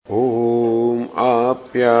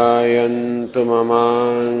आप्यायन्तु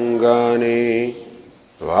ममाङ्गानि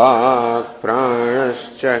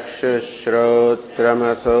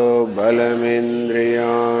वाक्प्राणश्चक्षुश्रोत्रमथो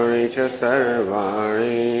बलमिन्द्रियाणि च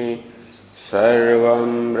सर्वाणि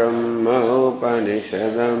सर्वं ब्रह्म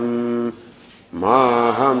उपनिषदम्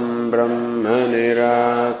माहं ब्रह्म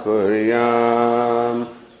निराकुर्याम्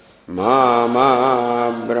मा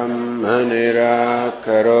ब्रह्म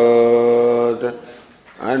निराकरोत्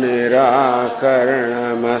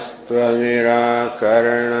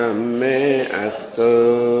अनिराकरणमस्त्वनिराकरणं मे अस्तु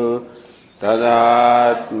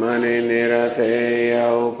तदात्मनि निरतेय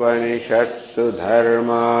उपनिषत्सु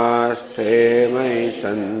धर्मास्ते मयि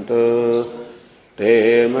सन्तु ते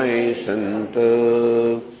मयि सन्तु।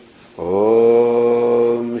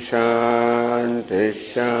 ॐ शान्ति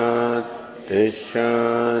शान्ति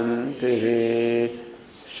शान्तिः।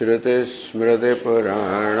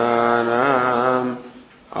 श्रुतिस्मृतिपुराणानाम्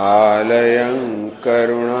आलयं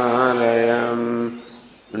करुणालयं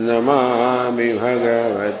नमामि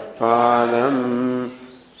भगवत्पादं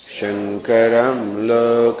शङ्करं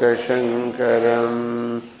लोकशङ्करं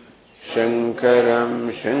शङ्करं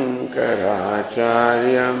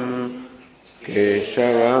शङ्कराचार्यं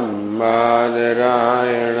केशवं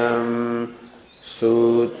बादरायणं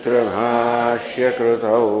सूत्रभाष्यकृतौ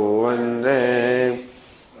वन्दे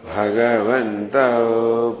भगवन्तौ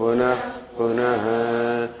पुनः पुनः।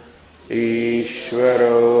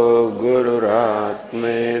 ईश्वरो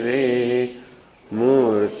गुरुरात्मेति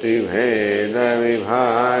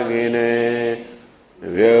मूर्तिभेदविभागिने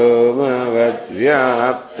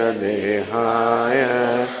व्योमवद्व्याप्तदेहाय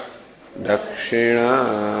दक्षिणामूर्तये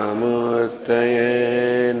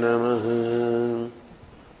नमः।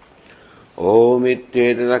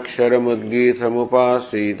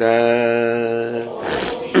 ओमित्येतदक्षरमुद्गीतमुपासीत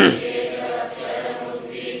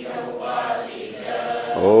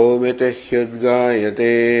ओमिति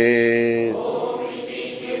ह्युद्गायते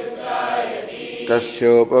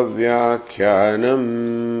तस्योपव्याख्यानम्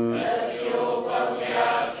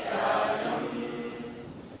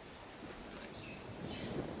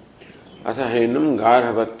अथ हैनम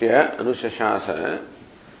गार्हपत्य अनुशशास.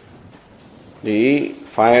 The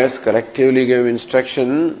fires collectively gave instruction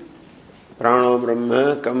prano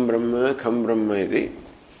brahma, kam brahma, kham brahma iti.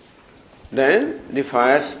 Then the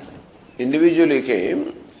fires individually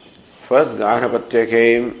came. First Garhapatya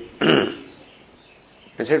came.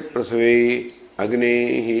 I said Prasvi,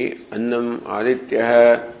 Agni, Annam,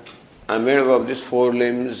 Aditya are made up of these four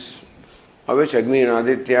limbs, of which Agni and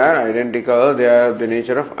Aditya are identical. They are of the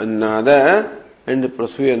nature of Annada, and the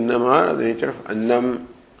Prasvi Annam are of the nature of Annam.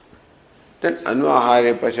 Then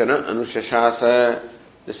Anvaharya Pachana, Anushashasa.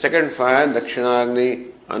 The second fire,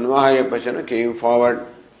 Dakshinagni, Anvaharya Pachana came forward.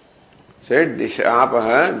 Said Disha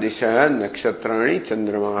Apaha, Disha, Nakshatrani,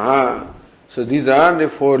 Chandramaha. So these are the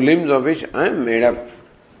four limbs of which I am made up.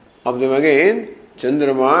 Of them again,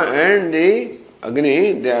 Chandrama and the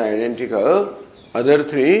Agni, they are identical. Other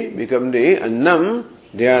three become the Annam,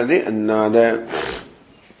 they are the Annada.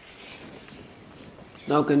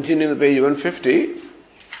 Now continuing page 150.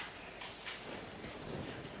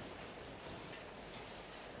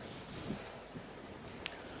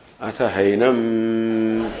 अथ हैनम्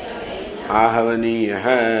आहवनीयः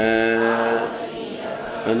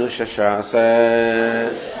अनुशशास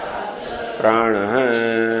प्राणः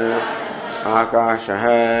आकाशः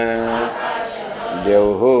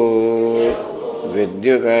द्यौः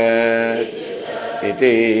विद्युत्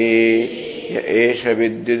इति य एष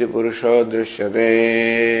विद्युत् पुरुषो दृश्यते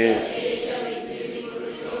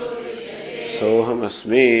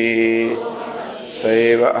सोऽहमस्मि स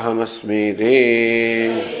एव अहमस्मीति.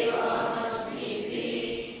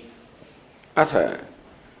 अथ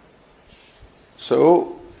सो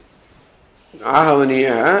आहवनीय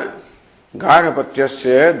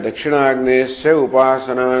गार्हपत्यस्य दक्षिणाग्नेयस्य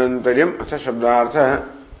उपासनानन्तरम् अथ शब्दार्थः.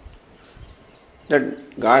 That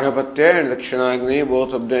Garhapatya and Dakshinagni,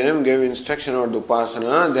 both of them gave instruction about the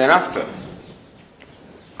upasana thereafter.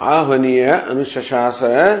 Ahvaniya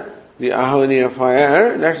Anushashasa, the Ahvaniya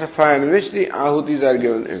fire, that's a fire in which the ahutis are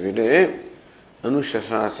given every day.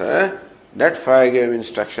 Anushashasa, that fire gave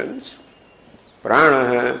instructions.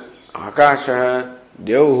 Pranaha, Akashaha,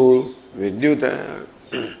 Dyauhu, Vidyuta.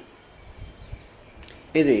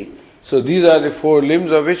 Iti. So these are the four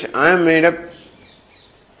limbs of which I am made up.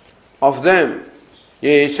 Of them,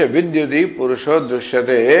 Yesha Vidyuti Purusho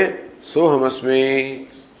Drishyate Sohamasmi.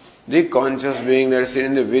 The conscious being that is seen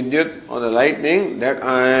in the Vidyut or the lightning, that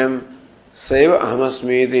I am. Saiva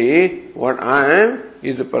Ahamasmiti. What I am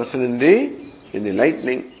is the person in the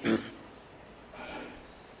lightning.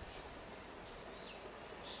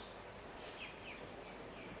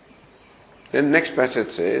 Then next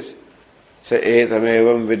passage says, "Sa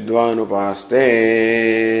etamevam vidvanupaste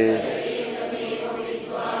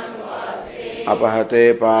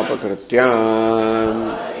apahate papakrityam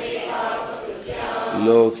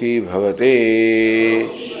lokhi bhavate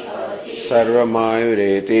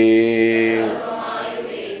sarvamayureti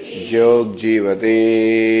jog jivate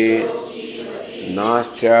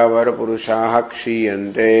नास्यावर पुरुषाः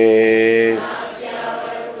क्षीयन्ते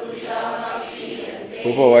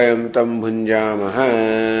उपवयं तं भुञ्जामः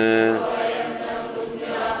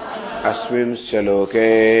अस्मिंश्च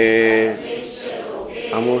लोके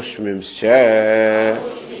अमुष्मिंश्च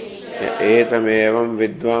एतमेवं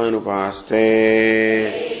विद्वानुपास्ते."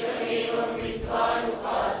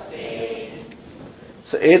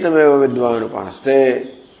 So etameva vidvanupaste.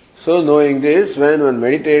 So knowing this, when one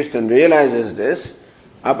meditates and realizes this,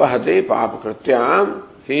 apahate papakrityam,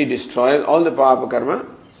 he destroys all the papa karma.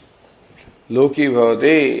 Loki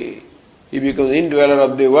bhavate, he becomes indweller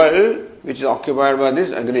of the world which is occupied by these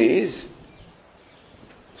agnis.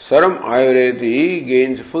 Saram ayureti,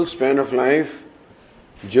 gains full span of life.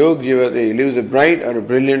 Jog jivate, he lives a bright or a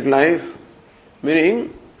brilliant life,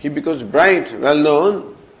 meaning he becomes bright, well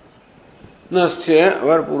known. Nasya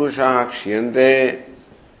var purushaha kshiyante,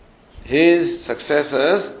 his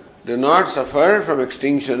successors do not suffer from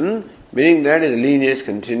extinction, meaning that his lineage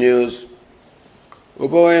continues.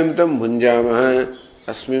 Upavayam tam bhunjamaha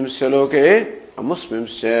asmimsya loke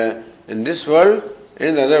amusmimsya. In this world and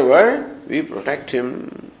in the other world, we protect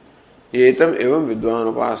him. Yetam evam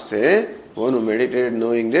vidvanupaste. One who meditated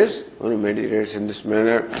knowing this, one who meditates in this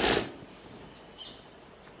manner.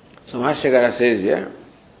 So Bhashyakara says here,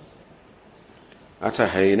 Atha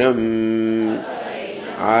hainam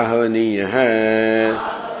आहवनीयः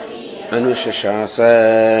अनुशशास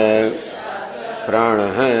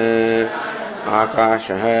प्राणः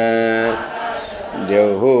आकाशः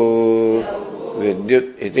द्यौः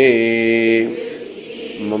विद्युत् इति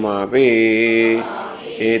ममापि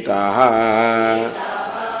एताः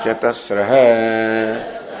चतस्रः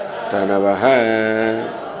तनवः.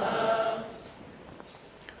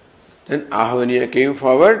 Then Ahvaniya came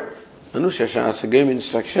forward. Anushashasa gave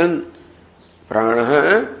instruction.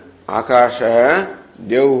 Prana, Akasha,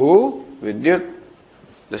 Dyauhu, Vidyut,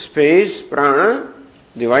 the space, Prana,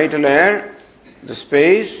 the vital air, the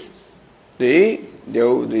space, the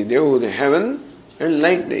Dyauhu, the heaven, and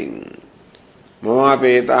lightning.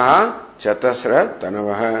 Mamapetaha, Chatasra,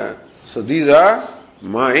 Tanavaha. So these are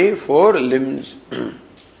my 4 limbs.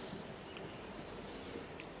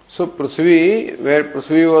 So Prithvi, where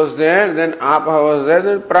Prithvi was there, then Apaha was there,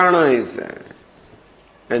 then Prana is there.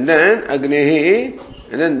 And then Agnihi,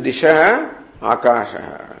 and then Disha,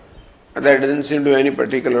 Akasha. That doesn't seem to be any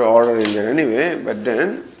particular order in there anyway, but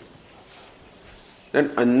then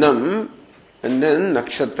Annam, and then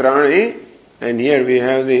Nakshatrani, and here we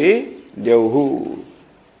have the Dyauhu,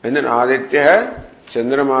 and then Aditya,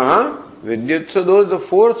 Chandramaha, Vidyut. So those the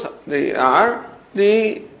 4th, they are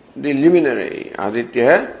the luminary.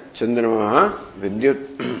 Aditya, Chandramaha, Vidyut.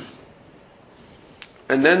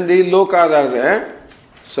 And then the Lokas are there.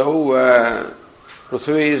 So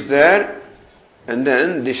Prithvi is there, and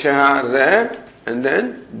then Disha are there, and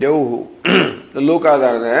then Dyauhu. The Lokas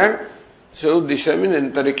are there. So Disha means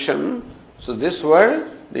Antariksham. So this world,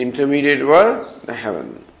 the intermediate world, the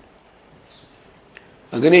heaven.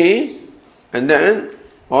 Agni, and then,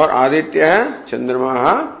 or Aditya,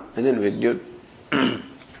 Chandramaha, and then Vidyut.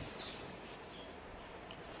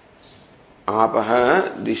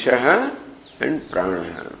 Apaha, Disha, and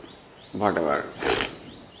Pranaha. Whatever.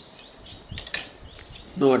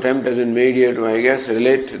 No attempt has been made here to, I guess,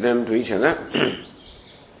 relate them to each other.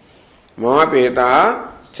 Mamapeta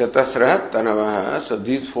chatasra tanavaha. So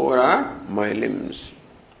these 4 are my limbs.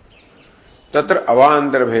 Tatra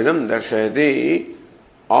avantar bhedam darshayati.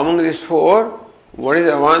 Among these 4, what is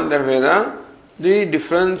avantar bheda? The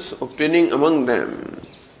difference obtaining among them.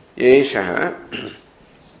 Yeshaha.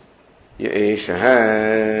 Yeshaha.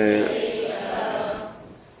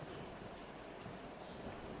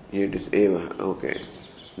 It is eva. Okay.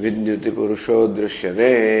 Vidyuti purusho drishyate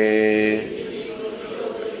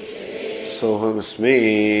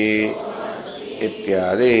sohamsmi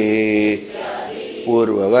ityadi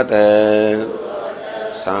purvavat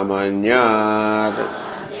samanyat.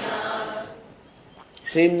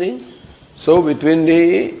 Same thing. So between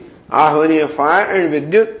the Ahvaniya fire and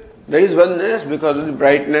Vidyut, there is oneness because of the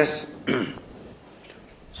brightness.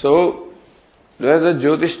 So there is a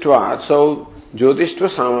Jyotishtva. So Jyotishtva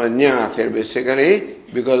Samanya here basically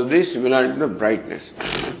because of the similarity of brightness.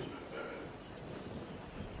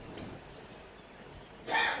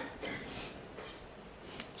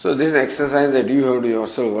 So this is an exercise that you have to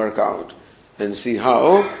yourself work out. and see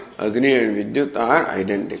how Agni and Vidyut are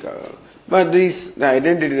identical. But the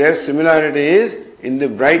identity, their similarity is in the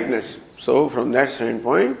brightness. So from that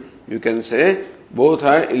standpoint, you can say both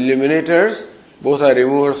are illuminators, both are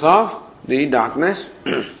removers of the darkness.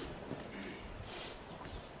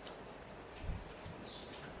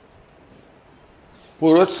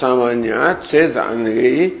 पूर्वत सामान्यात से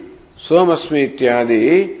जानगी सोमस्मि इत्यादि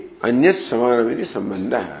अन्य समानमिति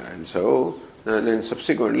संबंध है. And so then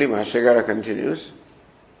subsequently Bhashyakara continues.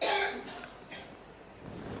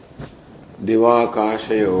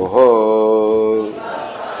 दिवाकाशयोः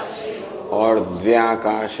और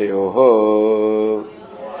द्व्याकाशयोः.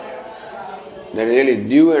 That really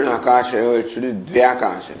Div and Akashayoः, it should be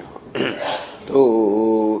Dvyakasayoः. तो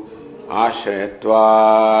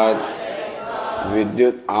आश्रयत्वात्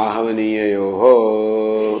विद्युत आहवनीययोः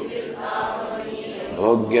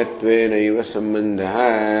भोग्यत्वेनैव सम्बन्धः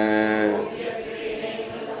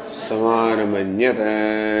समानमन्यते.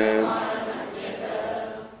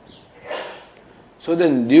 So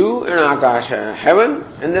then Div and Akasha, heaven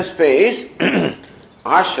and the space,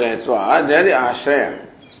 Ashrayatva, they are the Ashraya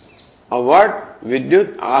of what?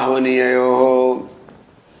 Vidyut Ahvaniyayoho.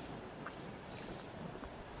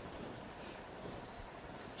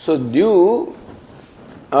 So Div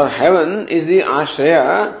or heaven is the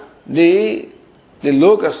Ashraya, the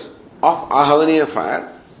locus of Ahvaniya fire,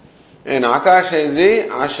 and Akasha is the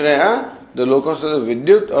Ashraya, the locus of the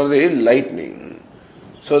Vidyut or the lightning.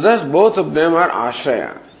 So thus both of them are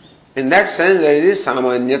Ashraya. In that sense there is the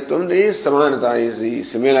Samanyatvam, the Samanata is the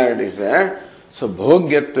similarity is there. So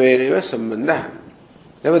Bhogyatveneva Sambandha.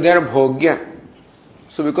 Therefore they are Bhogya.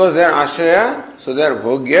 So because they are Ashraya, so they are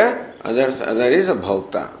Bhogya, other is a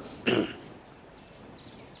Bhokta.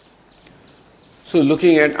 So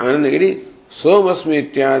looking at Anandagiri,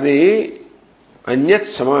 Somasmi Ityadi Anyat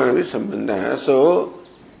Samanavi Sambandha. So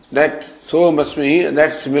that Somasmi,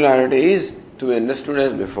 that similarity is to be understood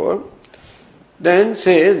as before. Then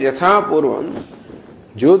says Yatha Purvam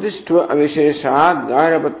Jyotishtva Avisheshat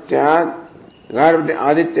Garapatyat Garapati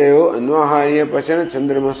Adityayo Anvaharya Pachana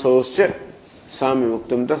Chandramasoscha Sami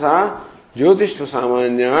Muktam Tatha Jyotishtva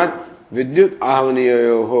Samanyat Vidyut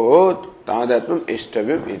Ahvaniyayoho Tadatvam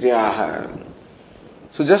Ishtavyam Ityaha.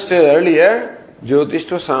 So just as earlier,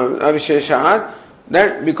 Jyotishtva Avisheshat,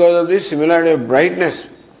 that because of the similarity of brightness,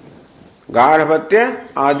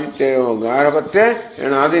 Garapatya, Adityayo, Garapatya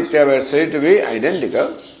and Aditya were said to be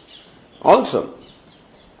identical. Also,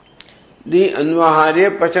 the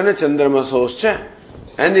Anvaharya Pachana Chandramasoscha,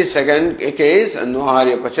 and the second case,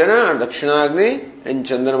 Anvaharya Pachana or Dakshinagni and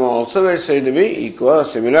Chandrama also were said to be equal,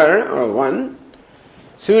 similar or one.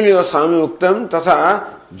 Similarly, Sami Uktam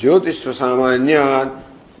Tatha Jyotishva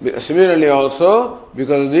Samanyat. Similarly also,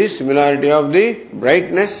 because of the similarity of the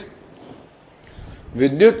brightness,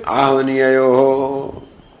 Vidyut Ahvaniyayoho.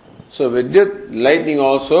 So Vidyut, lightning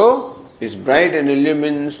also, is bright and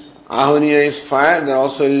illumines. Ahvaniya is fire, that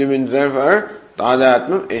also illumines. Therefore,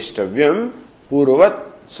 Tadatmam Ishtavyam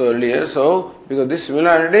Purvat. So earlier, so because of this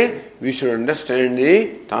similarity, we should understand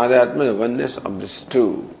the Tadatma, the oneness of these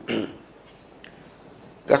two.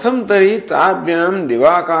 Katham tari tabhyam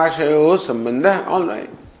divakashayo sambandha. All right.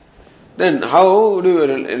 Then how do you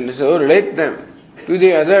relate them to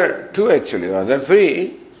the other two actually, the other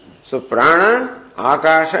three? So Prana,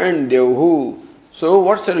 Akasha and Devhu. So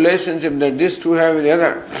what's the relationship that these two have with the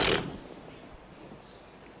other?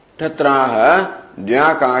 Tatraha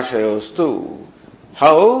Dvyakashayostu.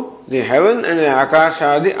 How the heaven and the Akasha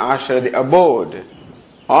are the Ashra, the abode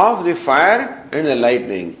of the fire and the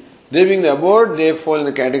lightning. They being the abode, they fall in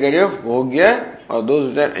the category of Bhogya or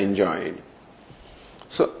those that are enjoyed.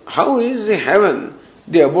 So how is the heaven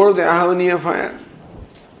the abode of the Ahvaniya fire?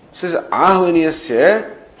 It says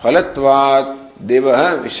Ahvaniyasya phalatvat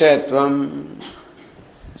devaha vishayatvam.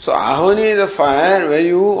 So Ahvaniya is a fire where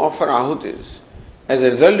you offer ahutis. As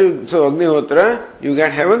a result, so Agnihotra, you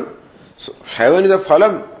get heaven. So heaven is the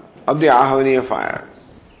phalam of the Ahvaniya fire.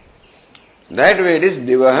 That way it is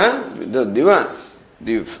divaha, the diva,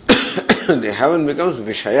 the heaven becomes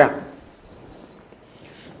Vishaya.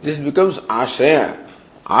 This becomes Ashraya.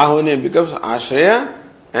 Ahvaniya becomes Ashraya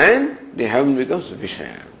and the heaven becomes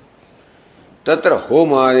Vishaya. Tatra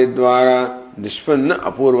homari dvara nishpanna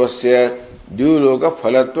apurvasya dyuloka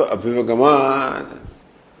phalatva abhivagamat.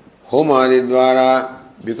 Homari dvara,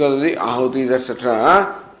 because of the ahutis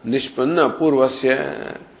etc., nishpanna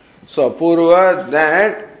apurvasya. So apurva,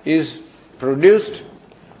 that is produced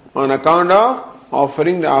on account of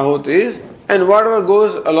offering the ahutis and whatever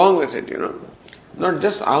goes along with it, Not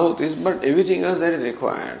just ahutis, but everything else that is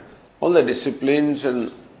required. All the disciplines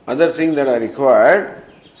and other things that are required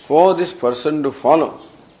for this person to follow.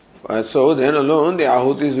 So then alone the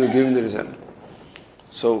ahutis will give the result.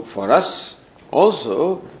 So for us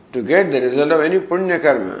also to get the result of any punya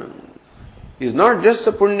karma is not just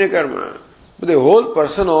the punya karma, but the whole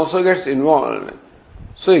person also gets involved.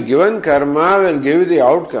 So a given karma will give you the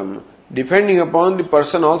outcome depending upon the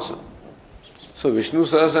person also. So Vishnu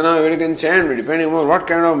Sahasranam everybody can chant, but depending upon what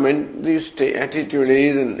kind of attitude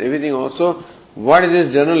is and everything also, what is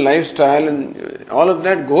his general lifestyle and all of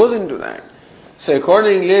that goes into that. So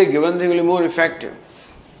accordingly, a given thing will be more effective.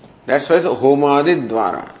 That's why it's homadi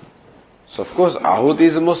dvara. So of course, ahuti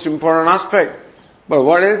is the most important aspect. But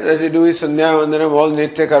what else does he do with sandhya, vandanam, all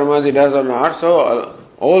nitya karmas he does or not? So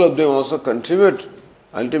all of them also contribute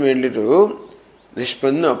ultimately to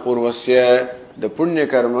nishpanna purvasya, the punya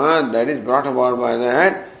karma that is brought about by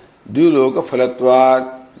that duloka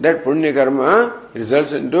phalatvat. That punya karma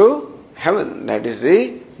results into heaven. That is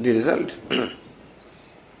the result.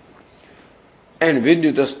 And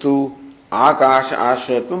vidyutastu akasha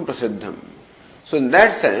ashrayatvam prasiddham. So in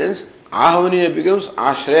that sense, ahavaniya becomes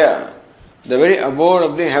ashraya, the very abode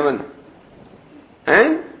of the heaven.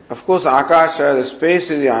 And of course akasha, the space,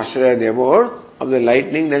 is the ashraya, the abode of the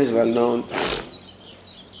lightning, that is well known.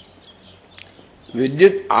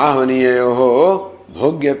 Vidyut ahvaniyayoho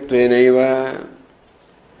bhogyatvenaiva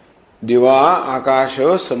diva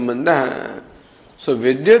akasho sambandha. So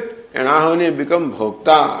vidyut and ahvaniya become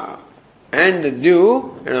bhokta, and the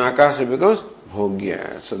dew and akasha becomes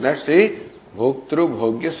bhogya. So that's the bhoktru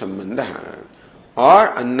bhogya sambandha, or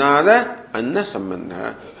annada anna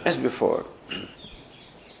sambandha, as before.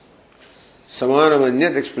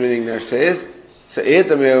 Samanam explaining that says, sa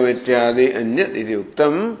etameva ityadi anyat iti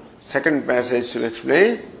uktam. Second passage will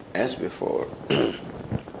explain as before.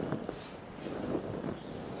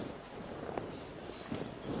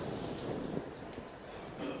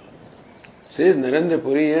 Says Narendra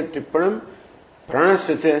Puri here, Tippanam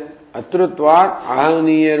Pranasya Atrutvat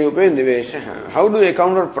Ahaniya Rupe Nivesha. How do we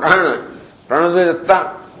account for Prana? Prana is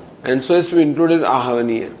Atta, and so is to be included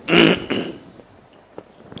Ahavaniya.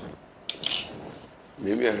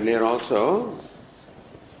 Maybe earlier also.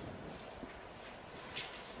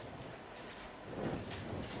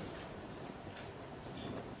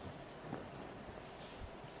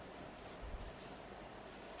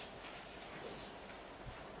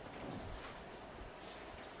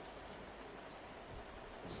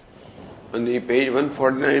 On the page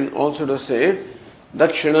 149 also to say,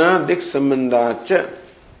 Dakshina dik sambandhacha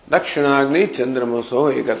Dakshinagni chandramaso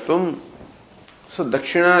ekatvam. So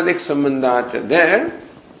Dakshina dik sambandhacha. There,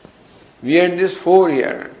 we had this four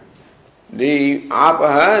here. The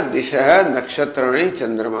apaha, dishaha, nakshatrani,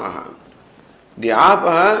 chandramaha. The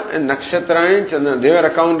apaha and nakshatrani, chandramaha, they were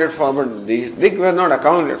accounted for, but these dik were not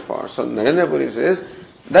accounted for. So Narendra Puri says,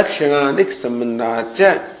 Dakshina dik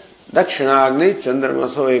sambandhacha Dakshinagni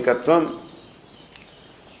chandramaso ekatvam.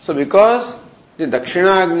 So because the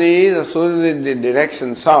Dakshinagni is associated with the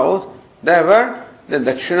direction south, therefore the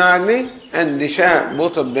Dakshinagni and Disha,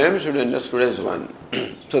 both of them should be understood as one.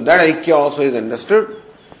 So that Aikya also is understood.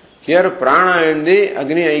 Here Prana and the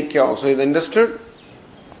Agni Aikya also is understood.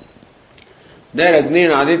 There Agni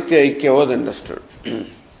and Aditya Aikya was understood.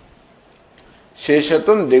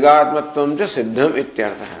 Sheshatum Digatmatvam cha Siddham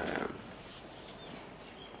ityartha.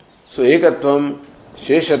 So Ekatvam,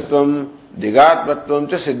 Sheshatvam, Digatmatvam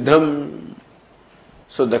cha Siddham.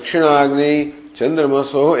 So Dakshinagni,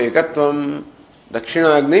 Chandramaso Ekatvam.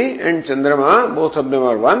 Dakshinagni and Chandrama, both of them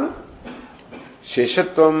are one.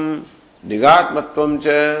 Sheshatvam, Digatmatvam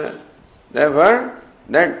cha. Therefore,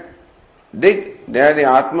 that Dig, they are the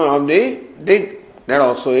Atma of the Dig, that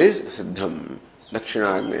also is Siddham,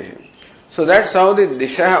 Dakshinagni. So that's how the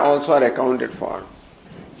Disha also are accounted for.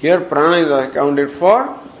 Here Prana is accounted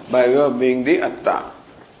for by way of being the Atta.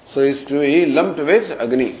 So it's to be lumped with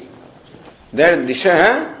Agni. There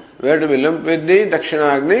Disha were to be lumped with the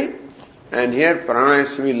Dakshinagni, and here Prana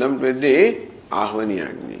is to be lumped with the Ahvani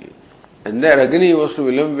Agni. And there Agni was to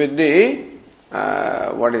be lumped with the, the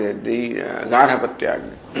Garhapatya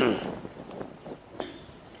Agni.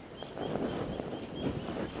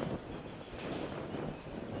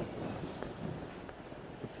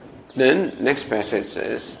 Then next passage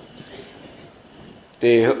says,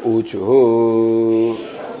 Teha uchuhu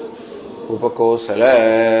upakosala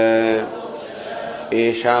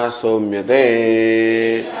esha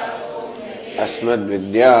somyate asmad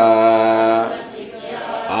vidya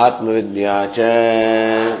atma vidya cha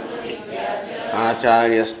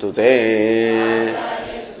acharyastute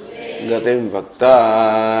gatim vakta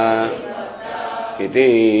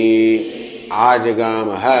iti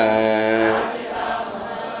ajagamaha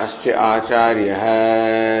अस्च आचार्यः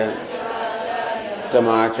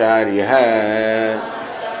तमाचार्यः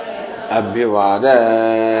Abhyavada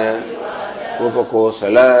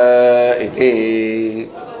Upakosala iti.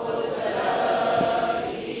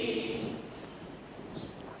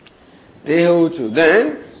 Tehuchu.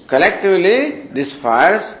 Then collectively these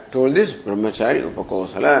fires told this brahmachari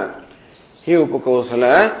Upakosala. He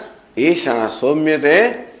Upakosala Isha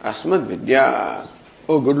Somyate Asmad Vidya.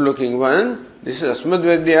 Oh good looking one, this is Asmad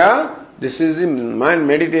Vidya, this is the mind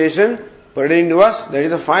meditation pertaining to us, that is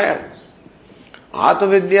the fire. Atma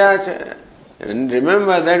Vidya. And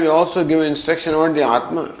remember that we also give instruction about the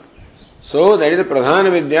Atma. So that is the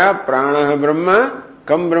Pradhana Vidya, Prana Brahma,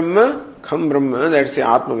 Kam Brahma, Kham Brahma, that's the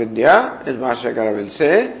Atma Vidya, as Bhashyakara will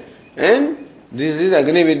say. And this is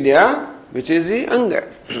Agni Vidya, which is the Anga.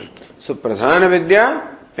 So Pradhana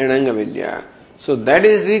Vidya and Anga Vidya. So that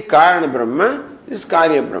is the Karana Brahma, this is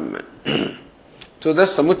Karya Brahma. So the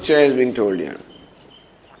Samuchaya is being told here.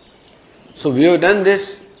 So we have done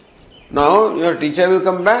this. Now your teacher will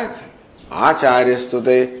come back. Acharya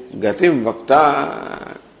stute gatim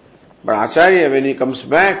vakta. But Acharya, when he comes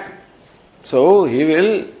back, so he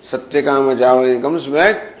will, Satyakama Java, when he comes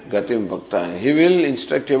back, gatim vakta. He will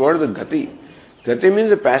instruct you about the gati. Gati means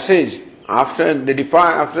the passage after the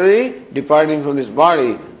departing from this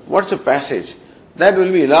body. What's the passage? That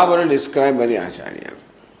will be elaborately described by the Acharya.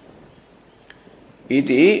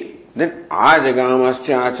 Iti, then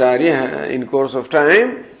Ajagamasya Acharya, in course of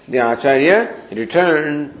time, the Acharya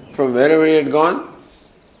returned from wherever he had gone.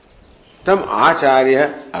 Tam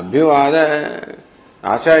Acharya Abhyavada.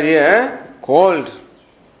 Acharya called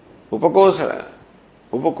Upakosala.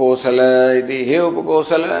 Upakosala iti, he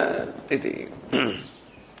Upakosala iti.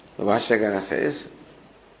 The Bhashyakara says,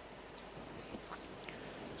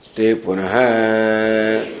 Te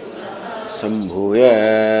punaha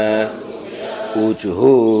sambhuya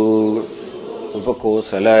uchuhu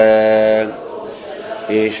Upakosala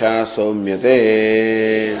Esha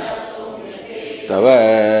somyate tava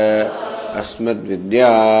asmad vidya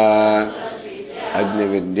agni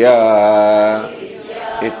vidya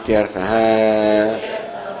ityartha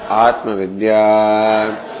atma vidya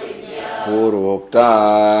purvokta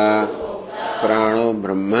prano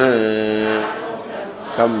brahma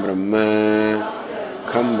kam brahma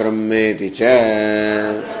kham brahmeti cha.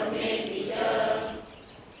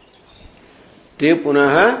 Te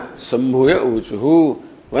punaha sambhuya uchuhu.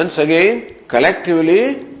 Once again,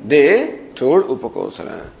 collectively, they told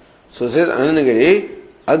Upakosala. So says Anandagiri,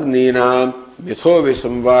 Agninam mitho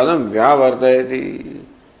visamvadam vyavartayati.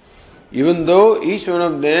 Even though each one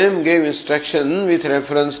of them gave instruction with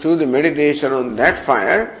reference to the meditation on that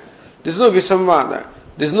fire, there is no visamvada.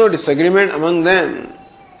 There is no disagreement among them.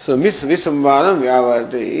 So visamvadam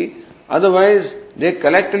vyavartayati. Otherwise, they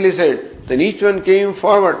collectively said, then each one came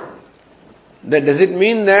forward. That does it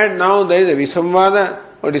mean that now there is a visamvada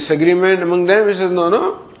or disagreement among them? He says,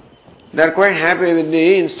 no. They are quite happy with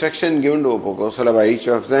the instruction given to Upakosala by each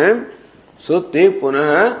of them. So te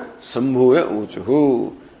punaha sambhuya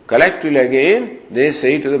uchuhu. Collectively again, they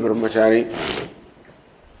say to the brahmachari,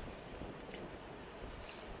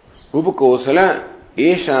 Upakosala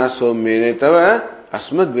esha somyene tava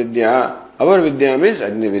asmad vidya. Our vidya means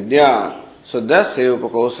Agni vidya. So thus say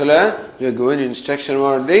Upakosala, you are given instruction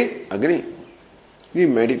about the Agni. The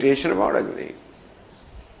meditation about Agni.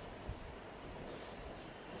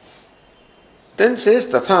 Then says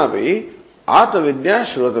Tathapi Atma Vidya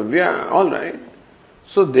Shrotavya. Alright.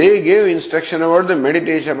 So they gave instruction about the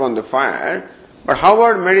meditation upon the fire, but how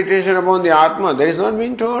about meditation upon the Atma? That is not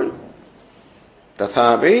being told.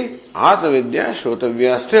 Tathapi Atma Vidya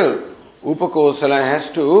Shrotavya. Still, Upakosala has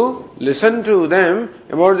to listen to them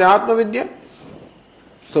about the Atma Vidya.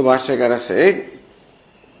 So Bhashyakara said,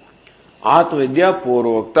 Atma Vidya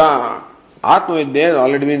Purvokta. Atma Vidya has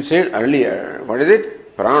already been said earlier. What is it?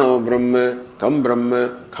 Prano Brahma, Kam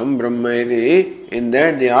Brahma, Kham Brahma. In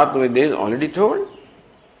that the Atma Vidya is already told.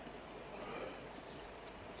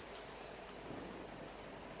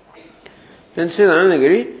 Then says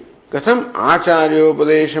Anandagiri, Katham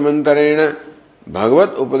Acharyopadesha Mantarena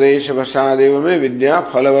Bhagavat Upadesha Vasadeva me Vidya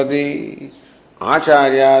Phalavati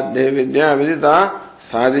Acharyadhe Vidya Vidita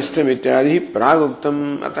Sadishtam Ityadi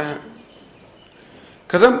Praguktam Ataha.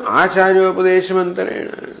 Katham Acharyopadesha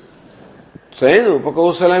Mantarena. So in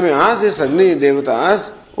Upakosala may ask this Agni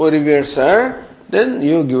Devatas, O revered sir, then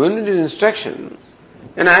you have given me this instruction.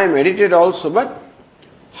 And I meditate also, but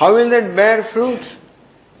how will that bear fruit?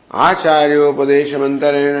 Acharyopadesha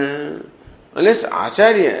Mantarena. Unless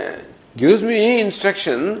Acharya gives me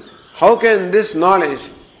instruction, how can this knowledge,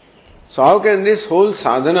 so how can this whole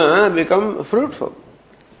sadhana become fruitful?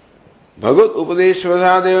 Bhagavat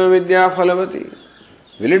Upadeshvadadeva Vidya Phalavati.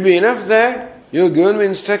 Will it be enough that you have given me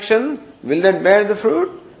instruction? Will that bear the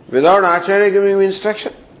fruit? without Acharya giving him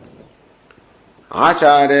instruction.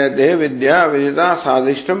 Acharya de vidya vidita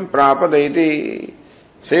sadishtam prapadayati.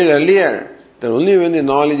 Said earlier that only when the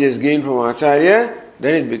knowledge is gained from Acharya,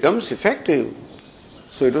 then it becomes effective.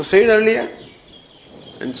 So it was said earlier.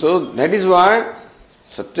 And so that is why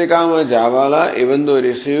Satyakama Javala, even though he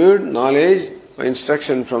received knowledge or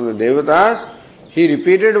instruction from the Devatas, he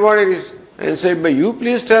repeated what it is and said, but you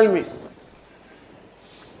please tell me.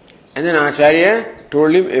 And then Acharya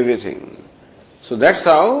told him everything. So that's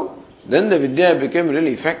how then the Vidya became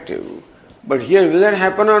really effective. But here will that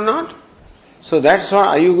happen or not? So that's why,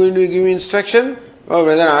 are you going to give me instruction? Or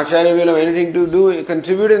whether Acharya will have anything to do,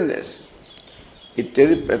 contribute in this?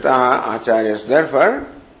 Ityadi prataha acharyas. Therefore,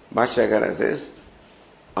 Bhashyakara says,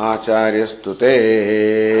 Acharyastute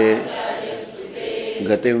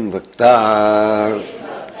gatim vakta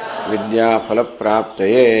vidya phala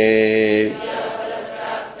praptaye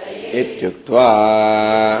ityuktva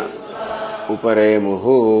upare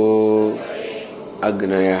muhu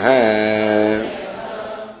agnayah.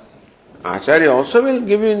 Acharya also will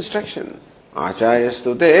give you instruction.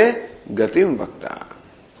 Acharyastute gatim vakta.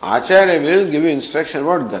 Acharya will give you instruction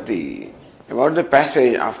about gati, about the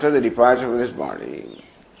passage after the departure of this body.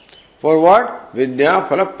 For what? Vidya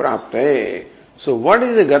phala praptaye. So what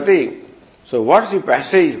is the gati? So what's the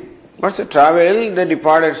passage? What's the travel the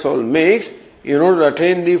departed soul makes in order to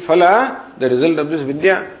attain the phala, the result of this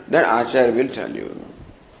vidya? That Acharya will tell you.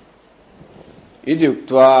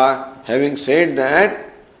 Idyuktva, having said that,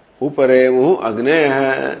 uparemuhu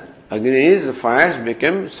agneha. Agnis, the fires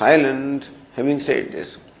became silent, having said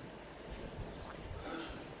this.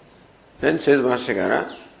 Then says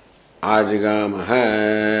Bhashyakara,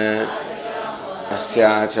 Ajigamaha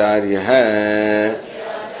Asyacharyaha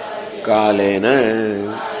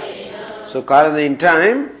Kalena. So Kalena, in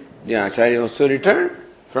time, the Acharya also returned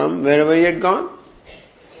from wherever he had gone.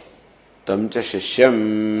 Tamcha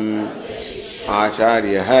Shishyam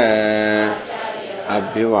Acharyaha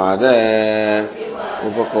Abhivada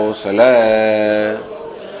Upakosala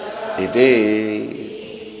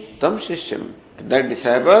Iti. Tam Shishyam. That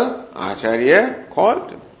disciple, Acharya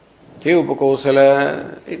called. He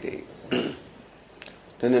Upakosala iti.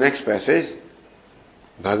 Then the next passage,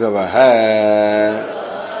 Bhagavaha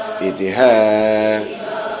itiha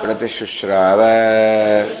pratishrava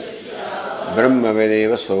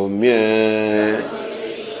brahmavedeva soumya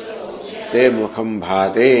te mukham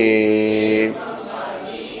bhate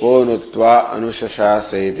konutva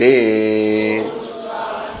anushashasete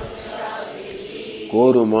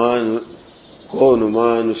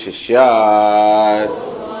konumanu shishyat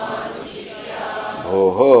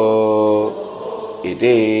bhoho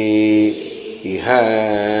iti iha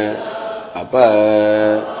apa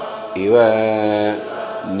iva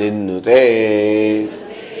ninnute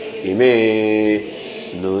ime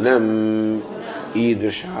nunam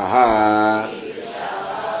idushaha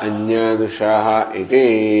anyadushaha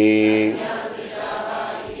iti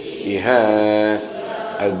iha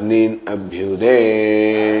agnin abhyude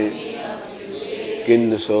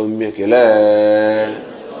किन्न सौम्य किल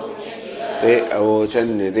ते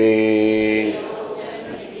avocanyate.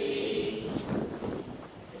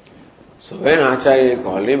 So when Acharya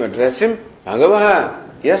called him, addressed him,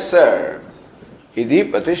 Bhagavaha, yes sir.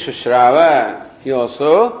 Idipati Shushrava, he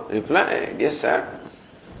also replied, yes sir.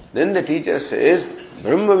 Then the teacher says,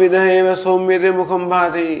 Brahma vidhayeva soumyate mukham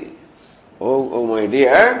bhati. Oh my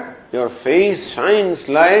dear, your face shines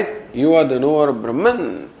like you are the knower of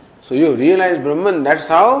Brahman. So you realize Brahman, that's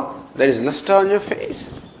how there is luster on your face.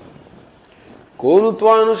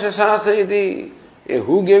 Konutvanushasasayati.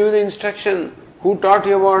 Who gave you the instruction? Who taught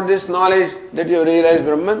you about this knowledge that you realize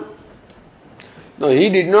Brahman? No, he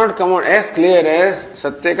did not come out as clear as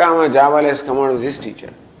Satyakama Javala has come out as his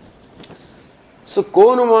teacher. So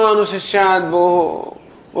Konumanushashyad boho.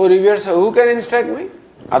 Oh revered sir, who can instruct me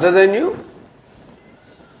other than you?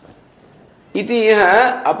 Iti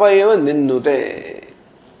iha apayeva ninnute.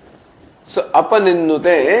 So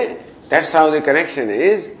apaninnute, that's how the connection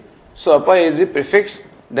is. So apa is the prefix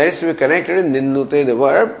that is to be connected with ninnute, the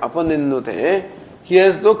verb apaninnute. He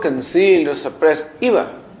as though concealed or suppressed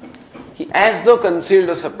iva. He as though concealed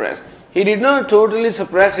or suppressed. He did not totally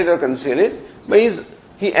suppress it or conceal it, but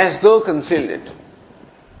he as though concealed it.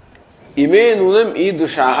 Ime nunam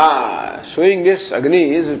idushaha, showing this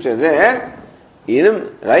Agnis which are there.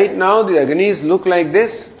 Right now the Agnis look like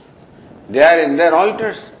this. They are in their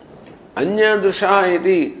altars. Anya dusha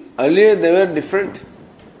iti. Earlier they were different.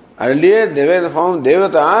 Earlier they were the form of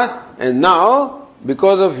devatas, and now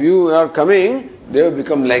because of you are coming, they have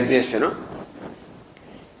become like this, Itiham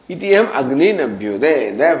agnin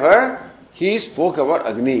abhyude. Therefore, he spoke about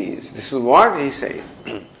Agnis. This is what he said.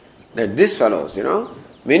 that this follows,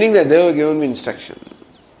 meaning that they were given me instruction.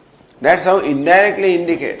 That's how indirectly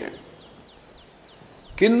indicated.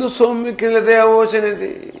 Kindu Somya Kilate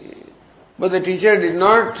Avochanati. But the teacher did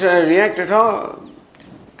not react at all.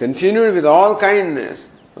 Continued with all kindness.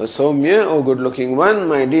 O Somya, O good looking one,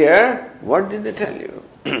 my dear, what did they tell you?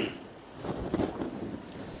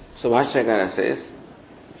 So Bhashyakara says,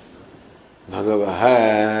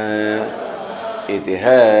 Bhagavaha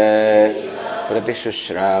itiha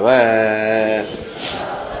pratishushraava.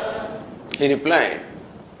 He replied,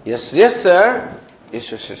 yes, sir.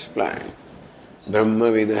 Ishvara replied, Brahma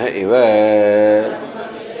vidah iva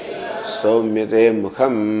Somyate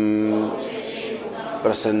mukham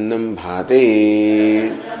prasannam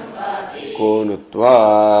bhati konutva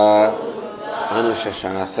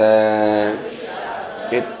anushashasa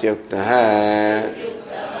ityuktaha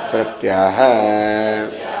pratyaha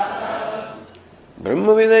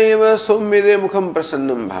Brahma vidaiva somyate mukham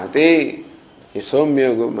prasannam bhati.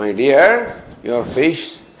 Somya, my dear, your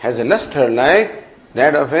face has a luster like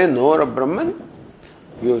that of a knower of Brahman.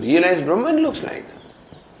 You realize Brahman looks like.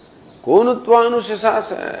 Konutva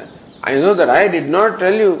anushashasa. I know that I did not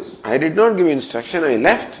tell you, I did not give instruction, I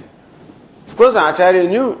left. Of course, the Acharya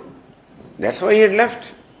knew. That's why he had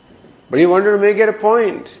left. But he wanted to make it a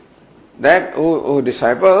point that, O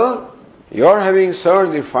disciple, your having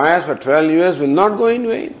served the fires for 12 years will not go in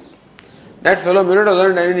vain. That fellow may not have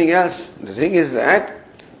learned anything else. The thing is that,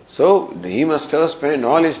 so he must have spent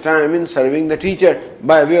all his time in serving the teacher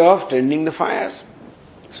by way of tending the fires.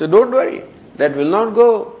 So don't worry, that will not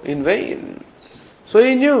go in vain. So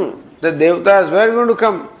he knew that devatas were going to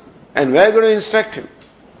come and were going to instruct him.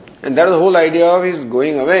 And that was the whole idea of his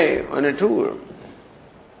going away on a tour.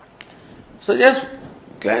 So just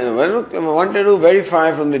wanted to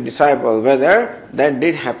verify from the disciple whether that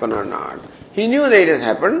did happen or not. He knew that it has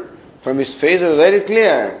happened. From his face it was very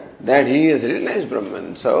clear that he has realized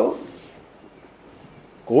Brahman. So,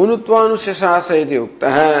 Konutvanushashasa iti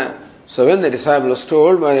uktaha. So when the disciple was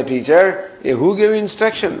told by the teacher, who gave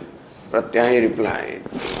instruction? Pratyahi replied,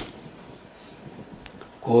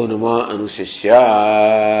 Konuma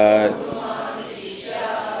anushashyat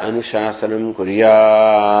anushasanam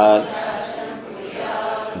kuryat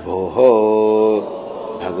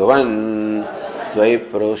bhoho bhagavan tvai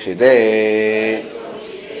proshide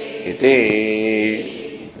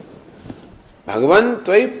iti Bhagavan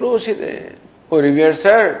tvai proshide. Oh revered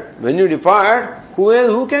sir, when you depart,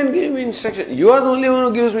 who can give me instruction? You are the only one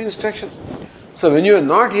who gives me instruction. So when you are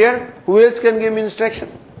not here, who else can give me instruction?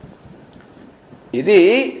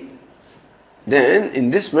 Iti, then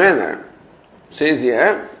in this manner, says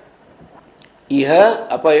here, Iha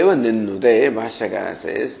apayava ninnute, Bhashyakara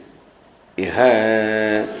says,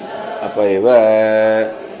 Iha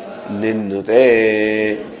apayava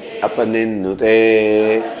ninnute,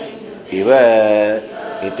 apaninnute, iva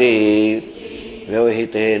iti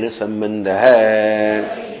vyavahitena sambandha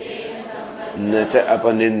na cha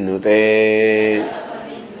apaninnute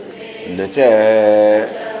na cha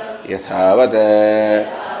yathavat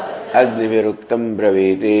agniviruktam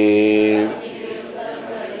braviti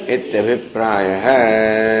ityabhiprayah.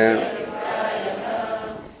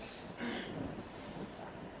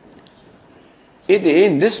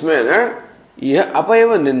 In this manner,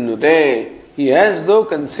 apayava ninnute, he as though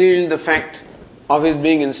concealed the fact of his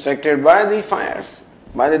being instructed by the fires,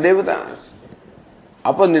 by the devatas.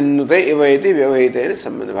 Apaninnute ivaiti vyavahitena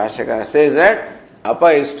sambandha. Bhashyakara says that apa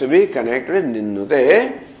is to be connected with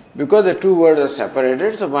ninnute because the two words are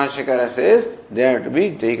separated. So Bhashyakara says they are to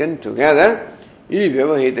be taken together. Iti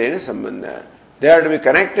vyavahitena sambandha. They are to be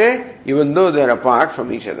connected even though they are apart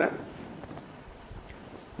from each other.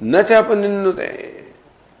 Nacha apaninnute.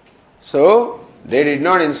 So they did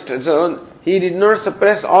not so he did not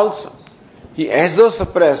suppress also. He as though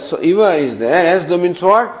suppressed. So Iva is there. As though means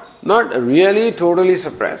what? Not really totally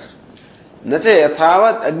suppressed. Nacha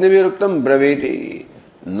yathavat agniviruktam braviti.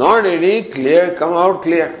 Not really clear, come out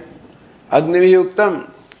clear. Agniviruktam.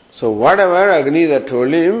 So whatever Agni that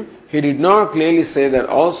told him, he did not clearly say that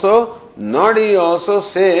also, nor did he also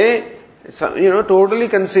say, totally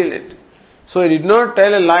conceal it. So he did not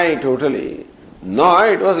tell a lie totally. Nor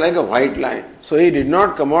it was like a white lie. So he did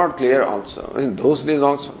not come out clear also. In those days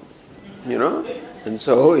also. And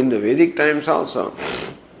so in the Vedic times also.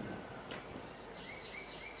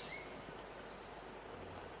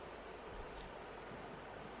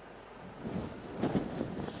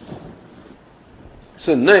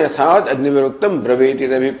 So na yathavat agniviruktam braveti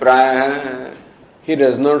abhipraya. He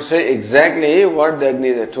does not say exactly what the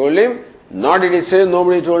Agni told him, nor did he say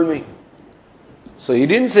nobody told me. So he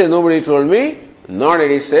didn't say nobody told me, nor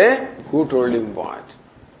did he say who told him what.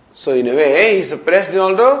 So in a way, he suppressed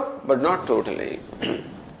also, but not totally.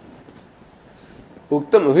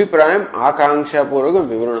 Uktam abhiprayam akanksha purvakam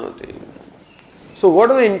vivaranoti. So what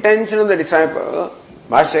was the intention of the disciple?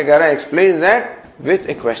 Bhashyakara explains that with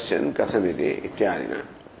a question, kathamiti ityadina.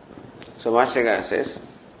 So Bhashyakara says,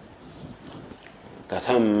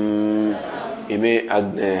 Katham ime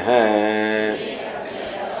agneha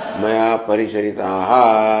maya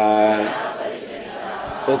paricharitaha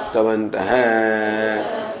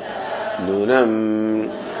uttavantaha nunam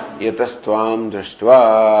yatastvam drashtva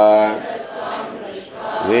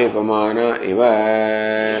vepamana iva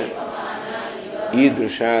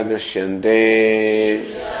idrusha drishyante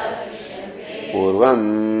purvam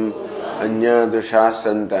anyadrusha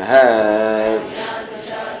santaha.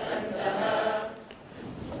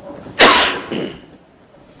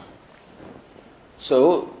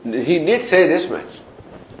 So he did say this much.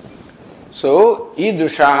 So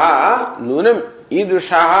idrushaha nunam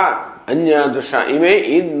idrushaha anyadrusha ime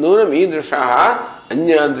nunam idrushaha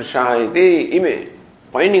anyadrushaha iti ime.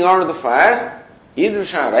 Pointing out the fires,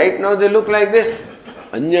 idrusha, right now they look like this.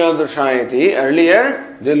 Anyadrusha iti,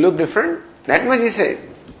 earlier they look different. That much he said.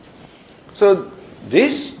 So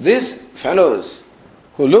these fellows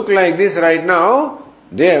who look like this right now,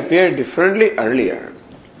 they appeared differently earlier.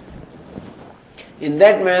 In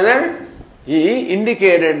that manner, he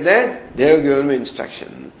indicated that they have given me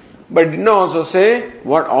instruction, but did not also say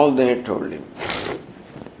what all they had told him.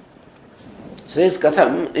 Says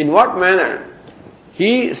Katham, in what manner?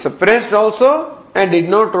 He suppressed also and did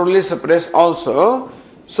not totally suppress also.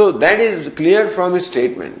 So that is clear from his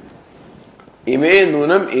statement. Ime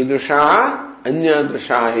nunam idrushaha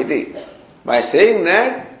anyadrushaha iti. By saying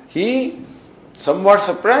that, he somewhat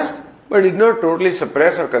suppressed but did not totally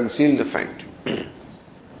suppress or conceal the fact.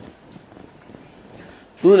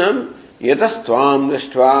 Nunam yatastvam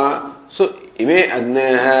drishtva. So ime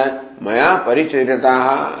agneha maya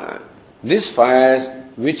paricharitaha. These fires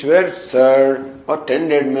which were served or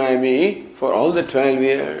tended by me for all the 12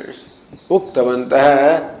 years.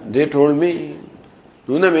 Uktavantaha, they told me.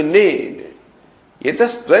 Nunam indeed.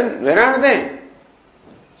 Yatastvam, where are they?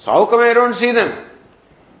 So how come I don't see them?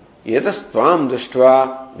 Yatastvam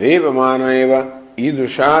drishtva vepamana eva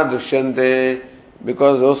idrusha drishyante.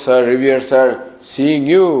 Because those revered sir, seeing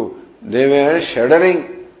you, they were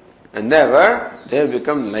shuddering, and therefore they have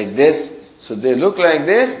become like this. So they look like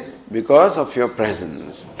this because of your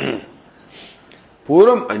presence.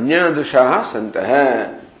 Puram anyadushaha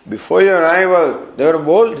santaha. Before your arrival, they were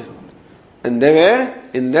bold, and they were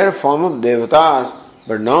in their form of devatas.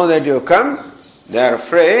 But now that you have come, they are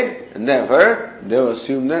afraid, and therefore they have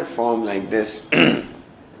assumed their form like this.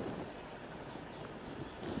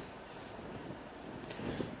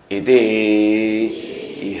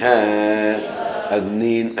 Iti iha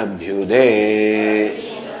agnin abhyude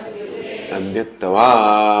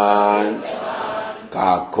abhyuktavan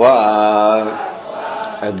kakva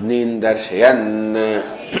agnin darshayan.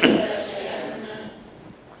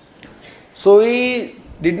 So he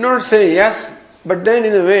did not say yes, but then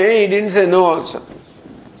in a way he didn't say no also.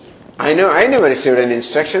 I never received any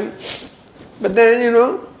instruction, but then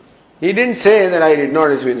he didn't say that I did not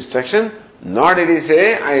receive instruction. Nor did he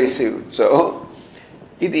say, I received. So,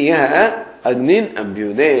 itiha agnin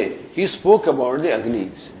abhyude. He spoke about the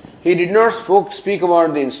agnis. He did not speak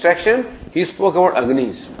about the instruction, he spoke about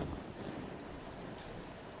agnis.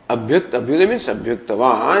 Abhyude means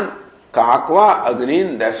abhyuktavan. Kakva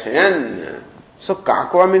agnin darshayan. So,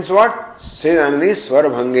 kakva means what? Sridhanandi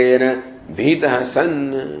swarabhangena bhitaha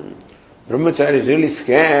san. Brahmachari is really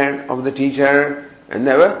scared of the teacher, and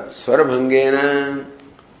never swarabhangena.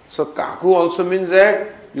 So kaku also means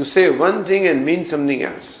that you say one thing and mean something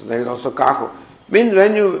else. That is also kaku. Means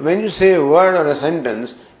when you say a word or a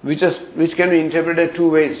sentence which can be interpreted two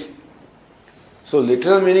ways. So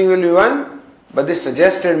literal meaning will be one, but the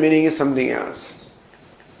suggested meaning is something else.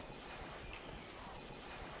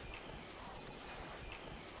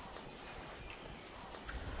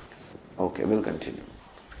 Okay, we'll continue.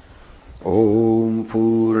 Om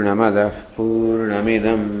Purnamadah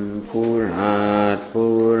Purnamidam Purnat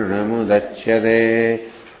Purnamudachyate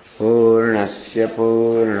Purnasya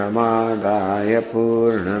Purnamadaya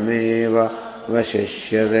Purnameva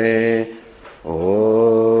Vashishyate.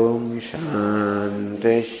 Om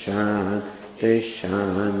Shanti Shanti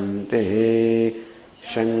Shanti.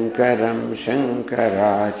 Shankaram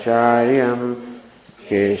Shankaracharyam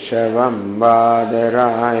Keshavam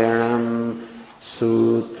Badarayanam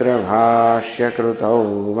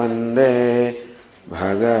Sutrabhashyakrutau Vande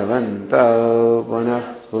Bhagavantau Punah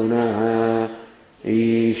Punah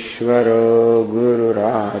Ishvaro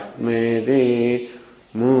Gururatmedi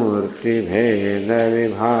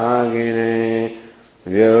मूर्तिभेदविभागिने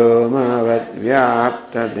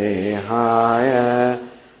व्योमवद्व्याप्तदेहाय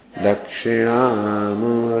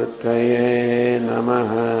दक्षिणामूर्तये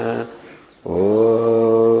नमः।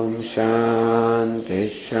 ॐ शान्ति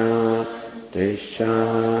शान्ति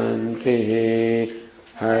शान्तिः।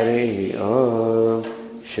 हरिः ॐ।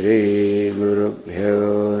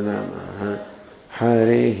 श्रीगुरुभ्यो नमः।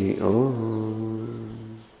 हरिः ॐ।